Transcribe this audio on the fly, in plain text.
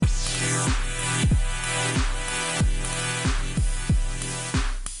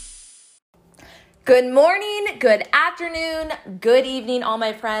Good morning, good afternoon, good evening, all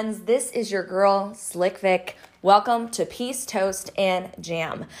my friends. This is your girl, Slick Vic. Welcome to Peace, Toast, and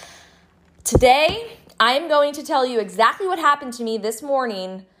Jam. Today, I'm going to tell you exactly what happened to me this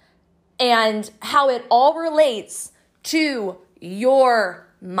morning and how it all relates to your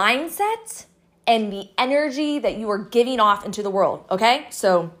mindset and the energy that you are giving off into the world, okay?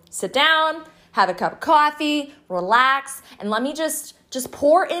 So sit down, have a cup of coffee, relax, and let me just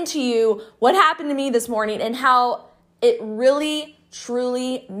pour into you what happened to me this morning and how it really,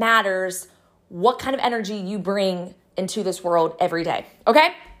 truly matters what kind of energy you bring into this world every day,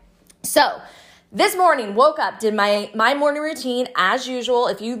 okay? So this morning, woke up, did my morning routine as usual.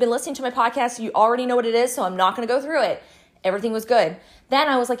 If you've been listening to my podcast, you already know what it is, so I'm not going to go through it. Everything was good. Then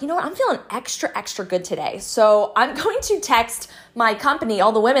I was like, you know what? I'm feeling extra good today. So I'm going to text my company,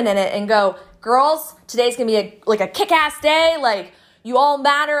 all the women in it, and go, girls, today's going to be a kick-ass day. Like, you all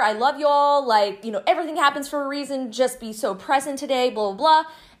matter. I love you all. Like, everything happens for a reason. Just be so present today, blah, blah,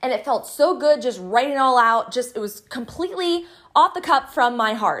 blah. And it felt so good just writing it all out. It was completely off the cup from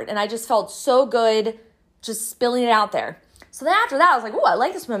my heart. And I just felt so good just spilling it out there. So then after that, I was like, I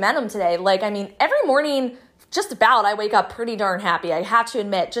like this momentum today. Every morning, just about, I wake up pretty darn happy. I have to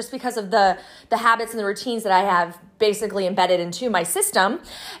admit, just because of the habits and the routines that I have basically embedded into my system.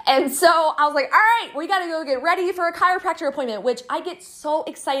 And so I was like, all right, we got to go get ready for a chiropractor appointment, which I get so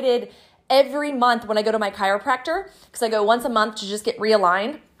excited every month when I go to my chiropractor, because I go once a month to just get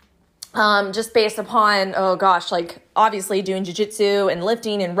realigned. Just based upon, obviously doing jiu-jitsu and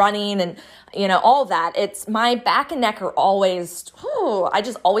lifting and running and, all that. It's my back and neck are always, I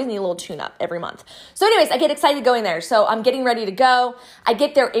just always need a little tune-up every month. So anyways, I get excited going there. So I'm getting ready to go. I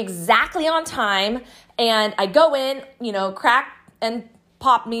get there exactly on time and I go in, crack and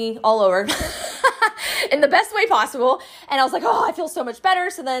pop me all over in the best way possible. And I was like, I feel so much better.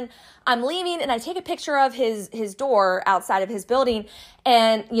 So then I'm leaving and I take a picture of his door outside of his building.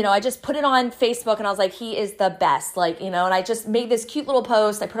 And, I just put it on Facebook and I was like, he is the best. And I just made this cute little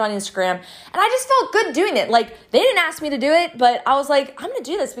post. I put it on Instagram and I just felt good doing it. They didn't ask me to do it, but I was like, I'm going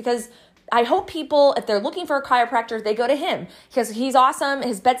to do this because I hope people, if they're looking for a chiropractor, they go to him because he's awesome.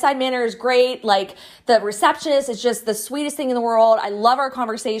 His bedside manner is great. The receptionist is just the sweetest thing in the world. I love our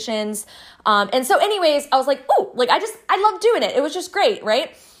conversations. And so anyways, I was like, I love doing it. It was just great,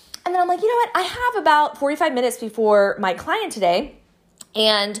 right? And then I'm like, you know what? I have about 45 minutes before my client today,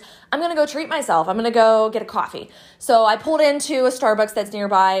 and I'm going to go treat myself. I'm going to go get a coffee. So I pulled into a Starbucks that's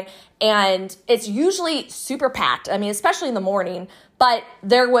nearby, and it's usually super packed. Especially in the morning, but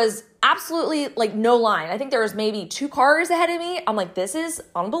there was absolutely no line. I think there was maybe 2 cars ahead of me. I'm like, this is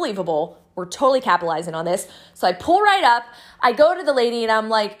unbelievable. We're totally capitalizing on this. So I pull right up. I go to the lady and I'm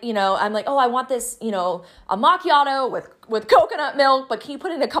like, I want this, a macchiato with coconut milk, but can you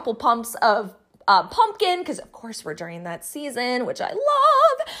put in a couple pumps of pumpkin? Because of course we're during that season, which I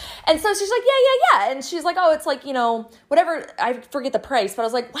love. And so she's like, yeah. And she's like, it's whatever. I forget the price, but I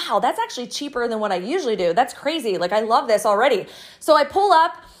was like, wow, that's actually cheaper than what I usually do. That's crazy. I love this already. So I pull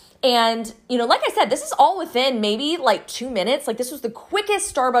up. And, like I said, this is all within maybe 2 minutes. This was the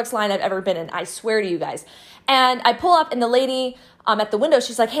quickest Starbucks line I've ever been in. I swear to you guys. And I pull up and the lady at the window,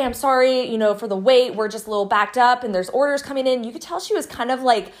 she's like, hey, I'm sorry, for the wait. We're just a little backed up and there's orders coming in. You could tell she was kind of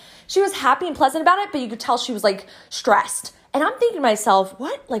she was happy and pleasant about it, but you could tell she was stressed. And I'm thinking to myself,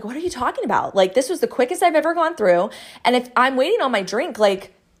 what? What are you talking about? This was the quickest I've ever gone through. And if I'm waiting on my drink,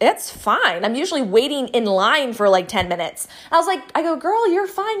 it's fine. I'm usually waiting in line for 10 minutes. I was like, I go, girl, you're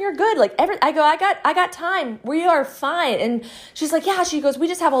fine. You're good. I got time. We are fine. And she's like, yeah, she goes, we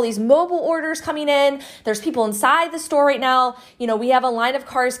just have all these mobile orders coming in. There's people inside the store right now. We have a line of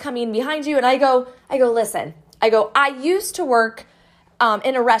cars coming behind you. And I go, listen, I used to work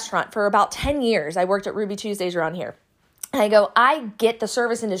in a restaurant for about 10 years. I worked at Ruby Tuesdays around here. And I go, I get the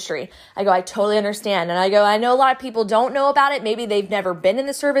service industry. I go, I totally understand. And I go, I know a lot of people don't know about it. Maybe they've never been in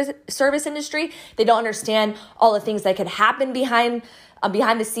the service industry. They don't understand all the things that could happen behind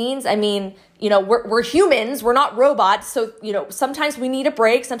the scenes. We're humans. We're not robots. So, sometimes we need a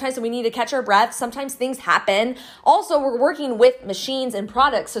break. Sometimes we need to catch our breath. Sometimes things happen. Also, we're working with machines and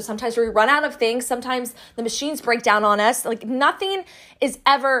products. So sometimes we run out of things. Sometimes the machines break down on us. Nothing is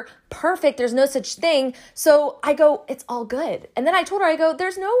ever perfect. There's no such thing. So I go, it's all good. And then I told her, I go,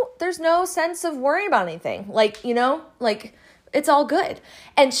 there's no sense of worrying about anything. It's all good.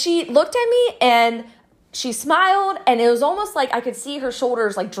 And she looked at me and she smiled, and it was almost like I could see her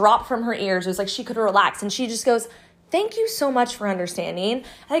shoulders drop from her ears. It was like she could relax. And she just goes, thank you so much for understanding. And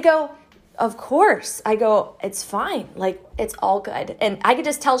I go, of course. I go, it's fine. Like, it's all good. And I could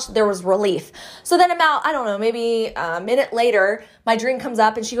just tell there was relief. So then about, I don't know, maybe a minute later, my drink comes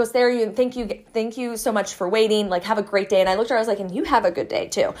up and she goes, there you, thank you so much for waiting. Like, have a great day. And I looked at her, I was like, and you have a good day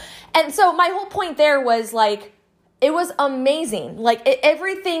too. And so my whole point there was like, it was amazing. Like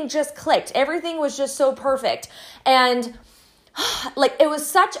everything just clicked. Everything was just so perfect. And like, it was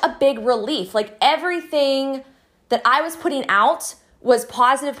such a big relief. Like everything that I was putting out was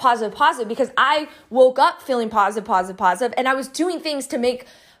positive, positive, positive, because I woke up feeling positive, positive, positive, and I was doing things to make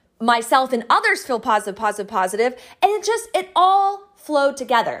myself and others feel positive, positive, positive, and it all flowed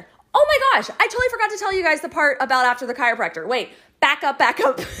together. Oh my gosh, I totally forgot to tell you guys the part about after the chiropractor. Wait, back up.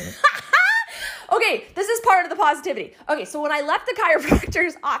 Okay, this is part of the positivity. Okay, so when I left the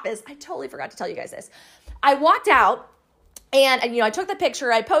chiropractor's office, I totally forgot to tell you guys this. I walked out and I took the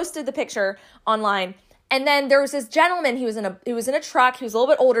picture, I posted the picture online. And then there was this gentleman, he was in a truck, he was a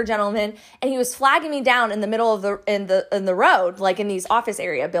little bit older gentleman, and he was flagging me down in the middle of the road, like in these office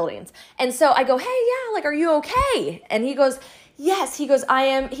area buildings. And so I go, hey, yeah, like, are you okay? And he goes, yes. He goes,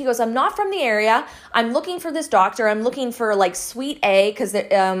 I'm not from the area. I'm looking for this doctor. I'm looking for like suite A, because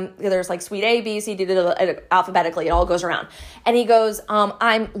there's like suite A, B, C, D, alphabetically, it all goes around. And he goes,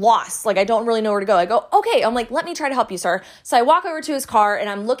 I'm lost. Like, I don't really know where to go. I go, okay. I'm like, let me try to help you, sir. So I walk over to his car and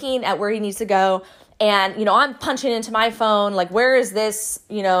I'm looking at where he needs to go. And, I'm punching into my phone, like, where is this,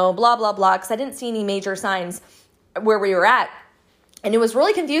 blah, blah, blah, because I didn't see any major signs where we were at. And it was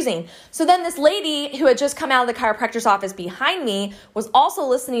really confusing. So then this lady who had just come out of the chiropractor's office behind me was also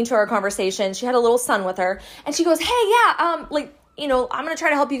listening to our conversation. She had a little son with her. And she goes, hey, yeah, I'm going to try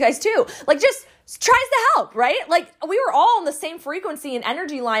to help you guys too. Like, just tries to help, right? Like, we were all on the same frequency and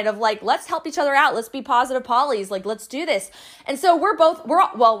energy line of like, let's help each other out. Let's be positive polys. Like, let's do this. And so we're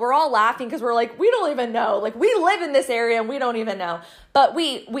all laughing because we're like, we don't even know. Like, we live in this area and we don't even know. But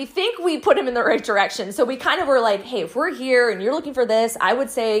we think we put him in the right direction. So we kind of were like, hey, if we're here and you're looking for this, I would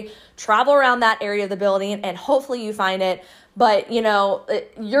say travel around that area of the building and hopefully you find it. But,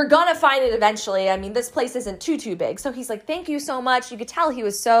 you're going to find it eventually. I mean, this place isn't too big. So he's like, thank you so much. You could tell he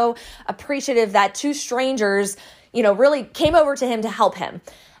was so appreciative that two strangers, really came over to him to help him.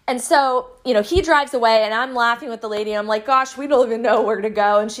 And so, he drives away and I'm laughing with the lady. And I'm like, gosh, we don't even know where to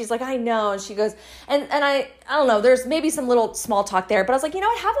go. And she's like, I know. And she goes, and I don't know, there's maybe some little small talk there. But I was like,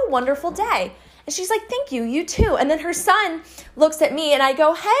 have a wonderful day. And she's like, thank you, you too. And then her son looks at me and I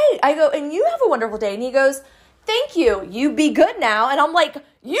go, and you have a wonderful day. And he goes, thank you. You be good now. And I'm like,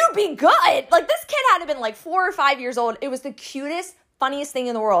 you be good. Like, this kid had to have been like 4 or 5 years old. It was the cutest, funniest thing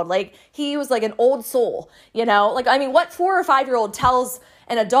in the world. Like, he was like an old soul, Like, I mean, what 4 or 5-year-old tells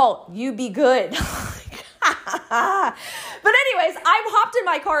an adult, you be good? But anyways, I hopped in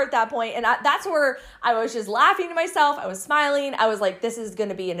my car at that point, and that's where I was just laughing to myself. I was smiling. I was like, this is going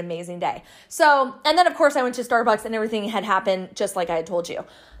to be an amazing day. So, and then of course I went to Starbucks and everything had happened just like I had told you.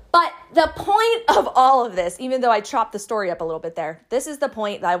 But the point of all of this, even though I chopped the story up a little bit there, this is the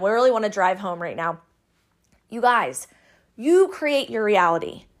point that I really want to drive home right now. You guys, you create your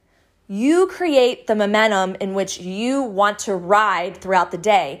reality. You create the momentum in which you want to ride throughout the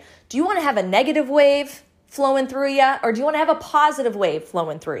day. Do you want to have a negative wave flowing through you, or do you want to have a positive wave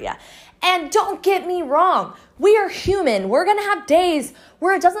flowing through you? And don't get me wrong, we are human. We're going to have days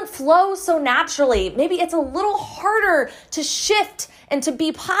where it doesn't flow so naturally. Maybe it's a little harder to shift and to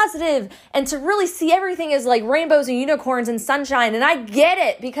be positive and to really see everything as like rainbows and unicorns and sunshine. And I get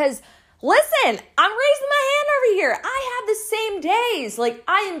it, because listen, I'm raising my hand over here. I have the same days. Like,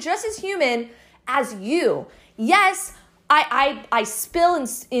 I am just as human as you. Yes, I spill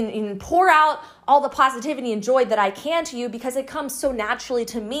and pour out all the positivity and joy that I can to you because it comes so naturally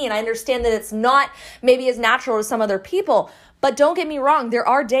to me. And I understand that it's not maybe as natural to some other people. But don't get me wrong, there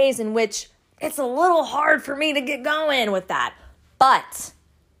are days in which it's a little hard for me to get going with that. But,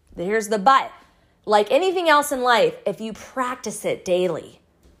 here's the but. Like anything else in life, if you practice it daily,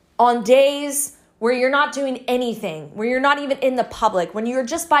 on days where you're not doing anything, where you're not even in the public, when you're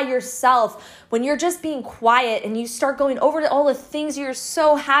just by yourself, when you're just being quiet and you start going over to all the things you're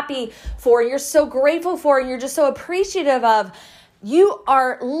so happy for, you're so grateful for, and you're just so appreciative of, you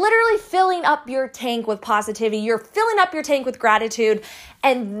are literally filling up your tank with positivity. You're filling up your tank with gratitude,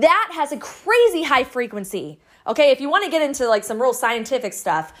 and that has a crazy high frequency. Okay, if you want to get into like some real scientific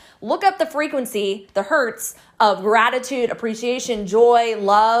stuff, look up the frequency, the hertz of gratitude, appreciation, joy,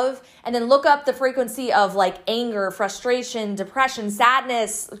 love, and then look up the frequency of like anger, frustration, depression,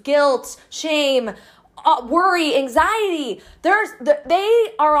 sadness, guilt, shame, worry, anxiety.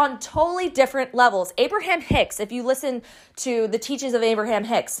 They are on totally different levels. Abraham Hicks, if you listen to the teachings of Abraham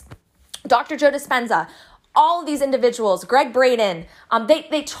Hicks, Dr. Joe Dispenza, all of these individuals, Greg Braden,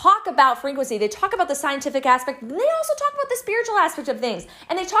 they talk about frequency. They talk about the scientific aspect. They also talk about the spiritual aspect of things.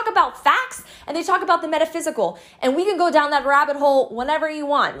 And they talk about facts, and they talk about the metaphysical. And we can go down that rabbit hole whenever you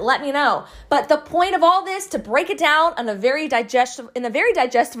want. Let me know. But the point of all this, to break it down in a very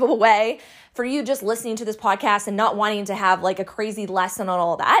digestible way for you just listening to this podcast and not wanting to have like a crazy lesson on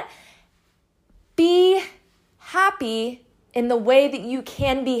all that, be happy in the way that you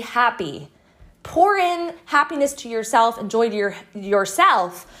can be happy. Pour in happiness to yourself and joy to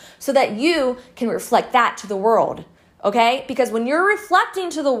yourself so that you can reflect that to the world, okay? Because when you're reflecting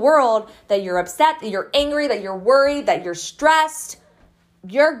to the world that you're upset, that you're angry, that you're worried, that you're stressed,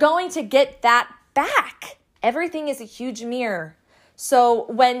 you're going to get that back. Everything is a huge mirror.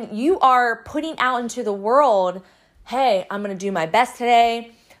 So when you are putting out into the world, hey, I'm going to do my best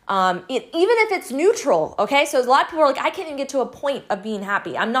today, even if it's neutral, okay? So a lot of people are like, I can't even get to a point of being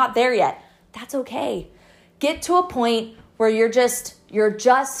happy. I'm not there yet. That's okay. Get to a point where you're just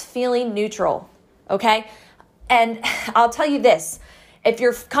feeling neutral, okay? And I'll tell you this, if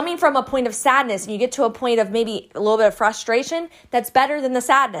you're coming from a point of sadness and you get to a point of maybe a little bit of frustration, that's better than the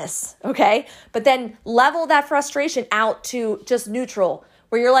sadness, okay? But then level that frustration out to just neutral,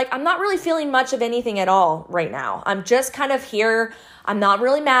 where you're like, I'm not really feeling much of anything at all right now. I'm just kind of here. I'm not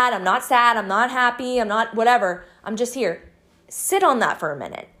really mad. I'm not sad. I'm not happy. I'm not whatever. I'm just here. Sit on that for a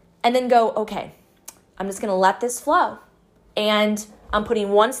minute. And then go, okay, I'm just going to let this flow. And I'm putting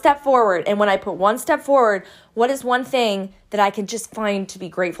one step forward. And when I put one step forward, what is one thing that I can just find to be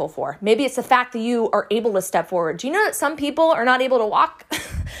grateful for? Maybe it's the fact that you are able to step forward. Do you know that some people are not able to walk? Do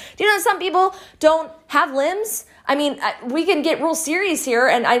you know that some people don't have limbs? I mean, we can get real serious here.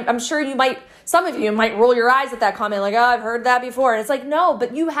 And I'm sure some of you might roll your eyes at that comment like, oh, I've heard that before. And it's like, no,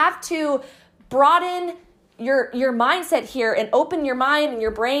 but you have to broaden your mindset here and open your mind and your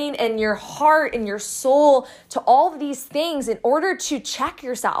brain and your heart and your soul to all of these things in order to check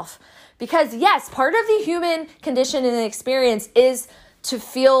yourself. Because yes, part of the human condition and experience is to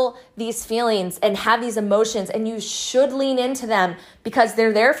feel these feelings and have these emotions, and you should lean into them because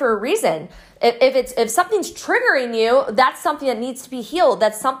they're there for a reason. If something's triggering you, that's something that needs to be healed.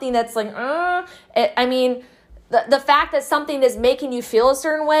 That's something that's like, the fact that something is making you feel a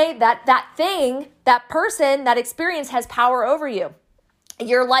certain way, that thing, that person, that experience has power over you.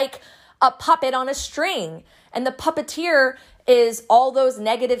 You're like a puppet on a string, and the puppeteer is all those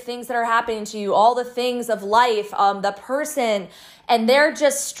negative things that are happening to you, all the things of life, the person, and they're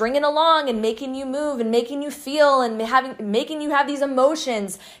just stringing along and making you move and making you feel and making you have these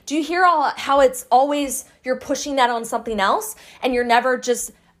emotions. Do you hear how it's always you're pushing that on something else, and you're never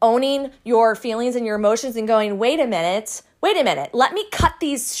just owning your feelings and your emotions and going, wait a minute, let me cut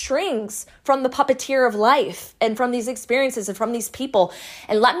these strings from the puppeteer of life and from these experiences and from these people,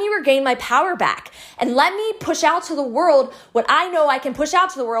 and let me regain my power back, and let me push out to the world what I know I can push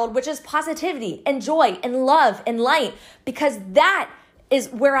out to the world, which is positivity and joy and love and light, because that is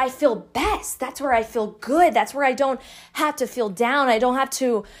where I feel best. That's where I feel good. That's where I don't have to feel down. I don't have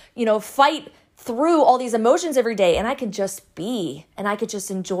to, fight through all these emotions every day, and I can just be, and I could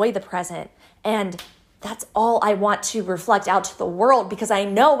just enjoy the present. And that's all I want to reflect out to the world, because I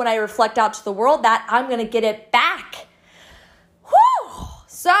know when I reflect out to the world that I'm going to get it back. Whew!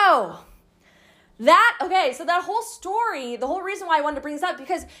 So that whole story, the whole reason why I wanted to bring this up,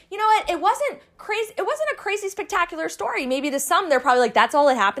 because you know what? It wasn't crazy. It wasn't a crazy spectacular story. Maybe to some, they're probably like, that's all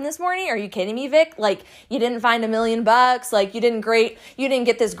that happened this morning? Are you kidding me, Vic? Like, you didn't find $1 million. Like, you didn't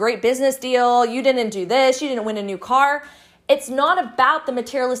get this great business deal. You didn't do this. You didn't win a new car. It's not about the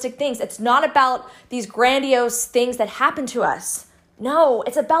materialistic things. It's not about these grandiose things that happen to us. No,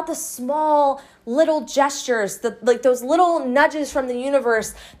 it's about the small little gestures, those little nudges from the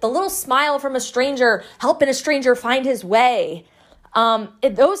universe, the little smile from a stranger, helping a stranger find his way.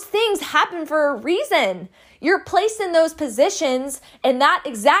 Those things happen for a reason. You're placed in those positions in that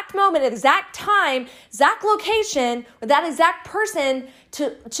exact moment, exact time, exact location, with that exact person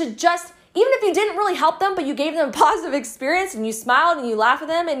to just, even if you didn't really help them, but you gave them a positive experience and you smiled and you laughed with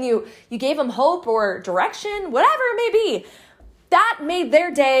them and you gave them hope or direction, whatever it may be. That made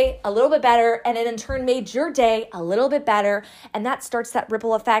their day a little bit better, and it in turn made your day a little bit better, and that starts that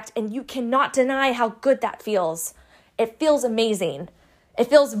ripple effect, and you cannot deny how good that feels. It feels amazing. It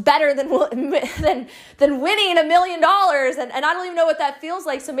feels better than winning $1 million, and I don't even know what that feels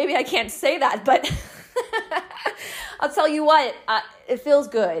like, so maybe I can't say that, but I'll tell you what, it feels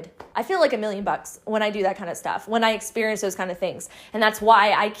good. I feel like $1 million when I do that kind of stuff, when I experience those kind of things, and that's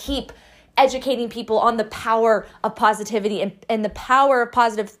why I keep educating people on the power of positivity and the power of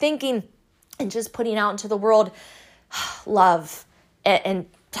positive thinking, and just putting out into the world love and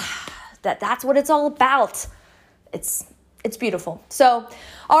that's what it's all about. It's beautiful. So,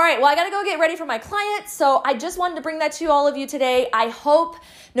 all right, well, I got to go get ready for my client. So I just wanted to bring that to all of you today. I hope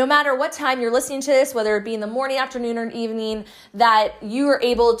no matter what time you're listening to this, whether it be in the morning, afternoon, or evening, that you are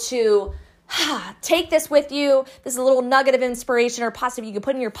able to take this with you. This is a little nugget of inspiration or possibly you can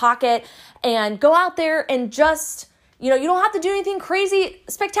put in your pocket and go out there and just, you don't have to do anything crazy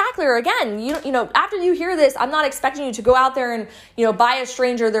spectacular. Again, you know, after you hear this, I'm not expecting you to go out there and, buy a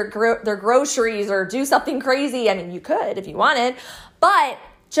stranger their groceries or do something crazy. I mean, you could if you wanted, but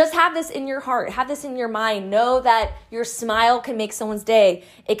just have this in your heart. Have this in your mind. Know that your smile can make someone's day.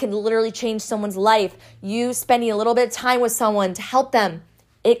 It can literally change someone's life. You spending a little bit of time with someone to help them,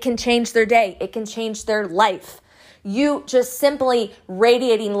 it can change their day. It can change their life. You just simply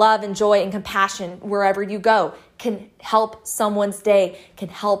radiating love and joy and compassion wherever you go can help someone's day, can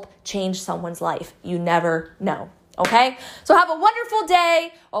help change someone's life. You never know. Okay? So have a wonderful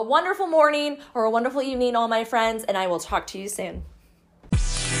day, a wonderful morning, or a wonderful evening, all my friends, and I will talk to you soon.